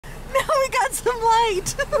Now we got some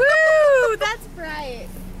light. Woo! That's bright.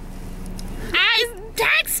 I'm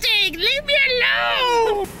texting! Leave me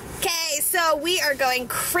alone! Okay, so we are going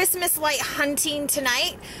Christmas light hunting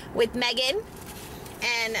tonight with Megan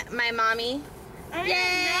and my mommy.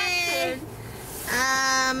 Yay!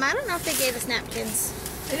 I don't know if they gave us napkins.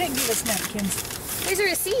 They didn't give us napkins. Here's a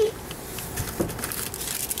receipt.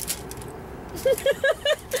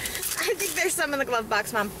 I think there's some in the glove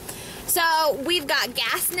box, Mom. So we've got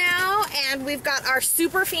gas now, and we've got our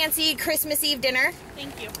super fancy Christmas Eve dinner.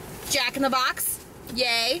 Thank you. Jack in the Box.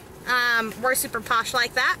 Yay. We're super posh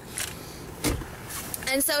like that.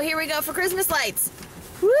 And so here we go for Christmas lights.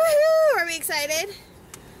 Woohoo! Are we excited?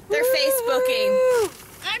 They're Facebooking.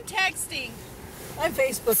 I'm texting. I'm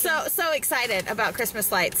Facebooking. So excited about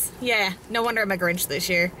Christmas lights. Yeah, no wonder I'm a Grinch this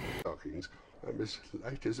year. Stockings. I'm as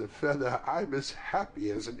light as a feather. I'm as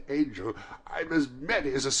happy as an angel. I'm as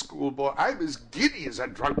merry as a schoolboy. I'm as giddy as a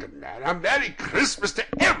drunken man. A Merry Christmas to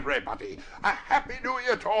everybody. A Happy New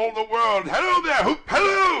Year to all the world. Hello there, Hoop.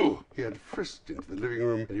 Hello! He had frisked into the living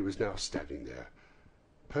room, and he was now standing there,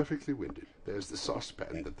 perfectly winded. There's the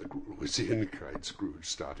saucepan that the gruel was in, cried Scrooge,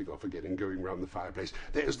 starting off again and going round the fireplace.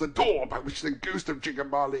 There's the door by which the ghost of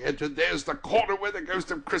Jiggamarley entered. There's the corner where the ghost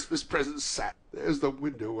of Christmas presents sat. There's the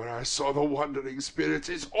window where I saw the wandering spirits.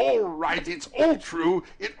 It's all right. It's all true.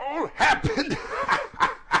 It all happened.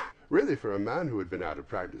 Really, for a man who had been out of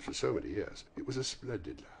practice for so many years, it was a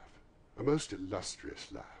splendid laugh. A most illustrious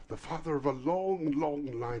laugh. The father of a long,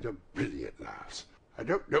 long line of brilliant laughs. I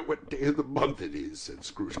don't know what day of the month it is, said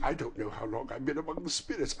Scrooge. I don't know how long I've been among the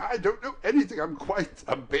spirits. I don't know anything. I'm quite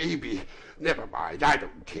a baby. Never mind. I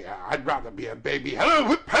don't care. I'd rather be a baby. Hello,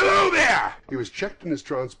 Whip. Hello there! He was checked in his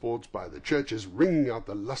transports by the churches ringing out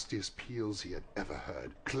the lustiest peals he had ever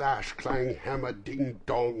heard. Clash, clang, hammer, ding,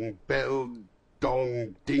 dong, bell,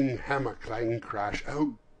 dong, ding, hammer, clang, crash.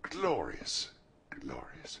 Oh, glorious,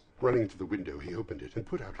 glorious. Running to the window, he opened it and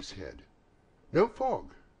put out his head. No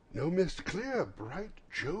fog. No mist, clear, bright,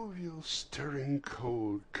 jovial, stirring,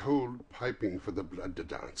 cold, cold piping for the blood to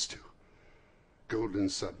dance to. Golden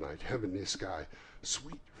sunlight, heavenly sky,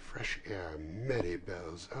 sweet fresh air, merry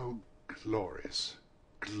bells. Oh, glorious,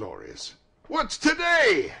 glorious. What's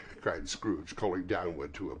today? Cried Scrooge, calling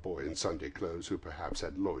downward to a boy in Sunday clothes who perhaps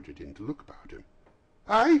had loitered in to look about him.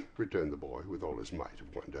 Aye, returned the boy with all his might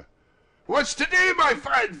of wonder. What's today, my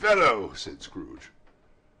fine fellow? Said Scrooge.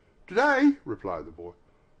 Today, replied the boy.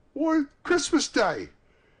 Why, Christmas Day.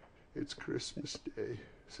 It's Christmas Day,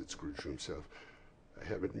 said Scrooge to himself. I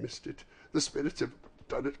haven't missed it. The spirits have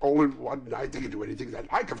done it all in one night. They can do anything they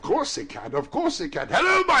like. Of course they can. Of course they can.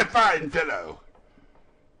 Hello, my fine fellow.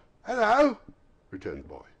 Hello, returned the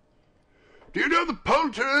boy. Do you know the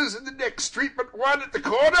poulterers in the next street but one at the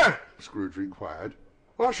corner? Scrooge inquired.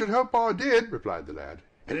 I should hope I did, replied the lad.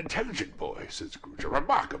 An intelligent boy, said Scrooge, a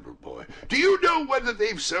remarkable boy. Do you know whether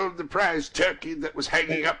they've sold the prize turkey that was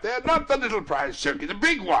hanging up there? Not the little prize turkey, the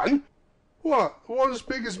big one. What, one as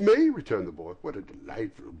big as me? Returned the boy. What a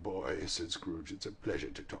delightful boy, said Scrooge. It's a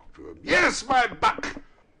pleasure to talk to him. Yes, my buck.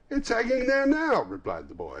 It's hanging there now, replied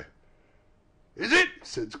the boy. Is it?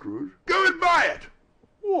 Said Scrooge. Go and buy it.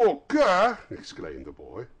 Walker, exclaimed the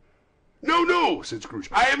boy. No, no, said Scrooge.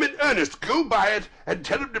 I am in earnest. Go buy it, and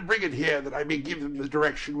tell him to bring it here, that I may give them the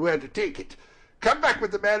direction where to take it. Come back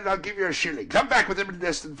with the man, and I'll give you a shilling. Come back with him in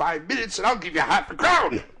less than 5 minutes, and I'll give you half a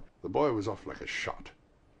crown. The boy was off like a shot.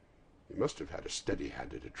 He must have had a steady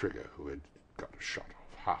hand at a trigger who had got a shot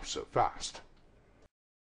off half so fast.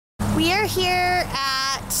 We are here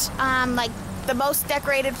at like the most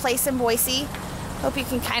decorated place in Boise. Hope you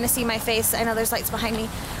can kind of see my face. I know there's lights behind me.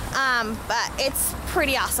 But it's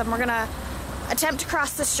pretty awesome. We're gonna attempt to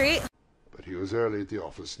cross the street. But he was early at the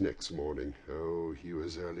office next morning. Oh, he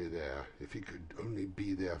was early there. If he could only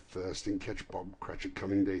be there first and catch Bob Cratchit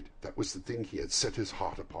coming late. That was the thing he had set his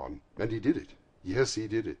heart upon. And he did it. Yes, he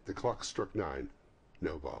did it. The clock struck 9.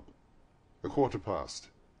 No Bob. 1:15.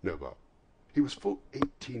 No Bob. He was full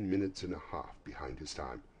 18 minutes and a half behind his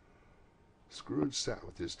time. Scrooge sat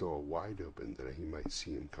with his door wide open that he might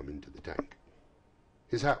see him come into the tank.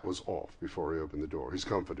 His hat was off before he opened the door, his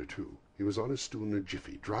comforter too. He was on his stool in a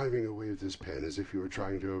jiffy, driving away with his pen as if he were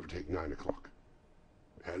trying to overtake 9 o'clock.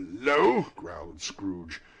 "Hello?" growled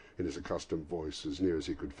Scrooge, in his accustomed voice, as near as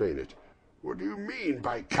he could feign it. "What do you mean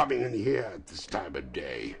by coming in here at this time of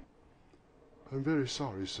day?" "I'm very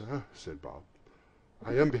sorry, sir," said Bob.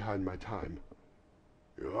 "I am behind my time."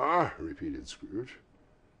 "You are?" repeated Scrooge.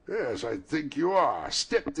 "Yes, I think you are.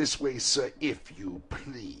 Step this way, sir, if you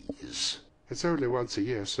please." "It's only once a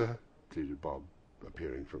year, sir," pleaded Bob,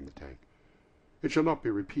 appearing from the tank. "It shall not be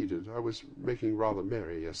repeated. I was making rather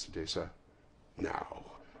merry yesterday, sir." "Now,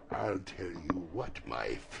 I'll tell you what, my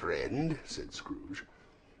friend, said Scrooge.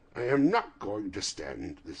 I am not going to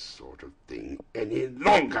stand this sort of thing any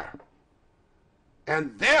longer.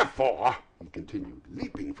 And therefore, he continued,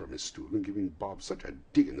 leaping from his stool and giving Bob such a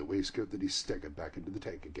dig in the waistcoat that he staggered back into the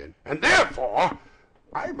tank again, and therefore,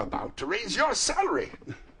 I'm about to raise your salary.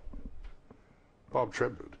 Bob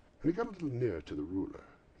trembled, and he got a little nearer to the ruler.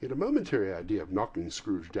 He had a momentary idea of knocking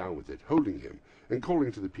Scrooge down with it, holding him, and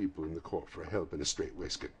calling to the people in the court for help in a strait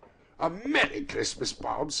waistcoat. A Merry Christmas,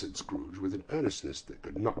 Bob, said Scrooge, with an earnestness that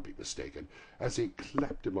could not be mistaken, as he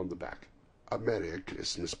clapped him on the back. A Merry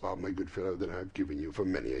Christmas, Bob, my good fellow, that I've given you for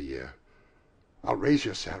many a year. I'll raise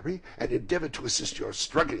your salary and endeavour to assist your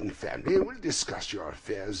struggling family, and we'll discuss your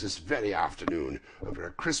affairs this very afternoon over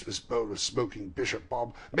a Christmas bowl of smoking bishop,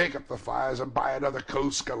 Bob. Make up the fires and buy another coal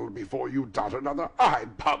scuttle before you dot another I,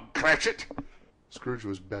 Bob Cratchit. Scrooge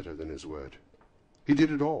was better than his word. He did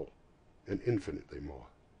it all, and infinitely more.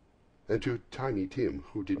 And to Tiny Tim,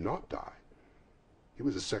 who did not die, he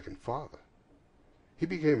was a second father. He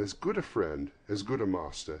became as good a friend, as good a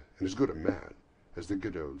master, and as good a man as the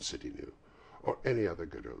good old city knew, or any other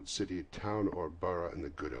good old city, town, or borough in the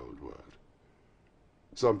good old world.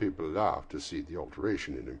 Some people laughed to see the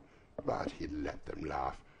alteration in him, but he let them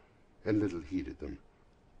laugh, and little heeded them,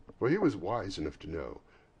 for he was wise enough to know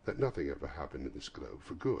that nothing ever happened in this globe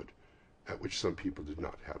for good, at which some people did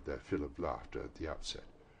not have their fill of laughter at the outset.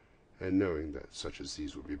 And knowing that such as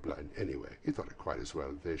these would be blind anyway, he thought it quite as well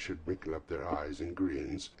that they should wrinkle up their eyes in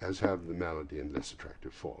grins as have the malady in less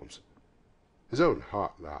attractive forms. His own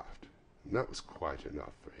heart laughed, and that was quite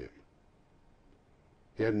enough for him.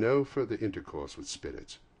 He had no further intercourse with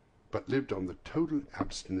spirits, but lived on the total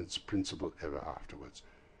abstinence principle ever afterwards,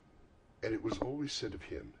 and it was always said of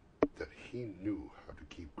him that he knew how to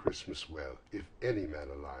keep Christmas well, if any man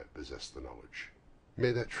alive possessed the knowledge. May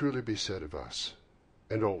that truly be said of us,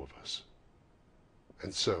 and all of us.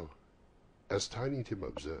 And so, as Tiny Tim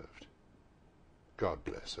observed, God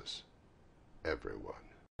bless us, everyone.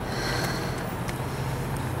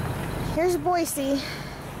 Here's Boise.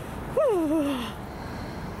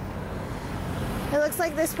 It looks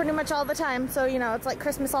like this pretty much all the time, so you know, it's like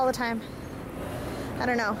Christmas all the time. I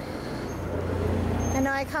don't know. I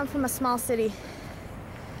know I come from a small city,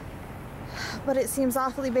 but it seems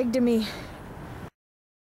awfully big to me.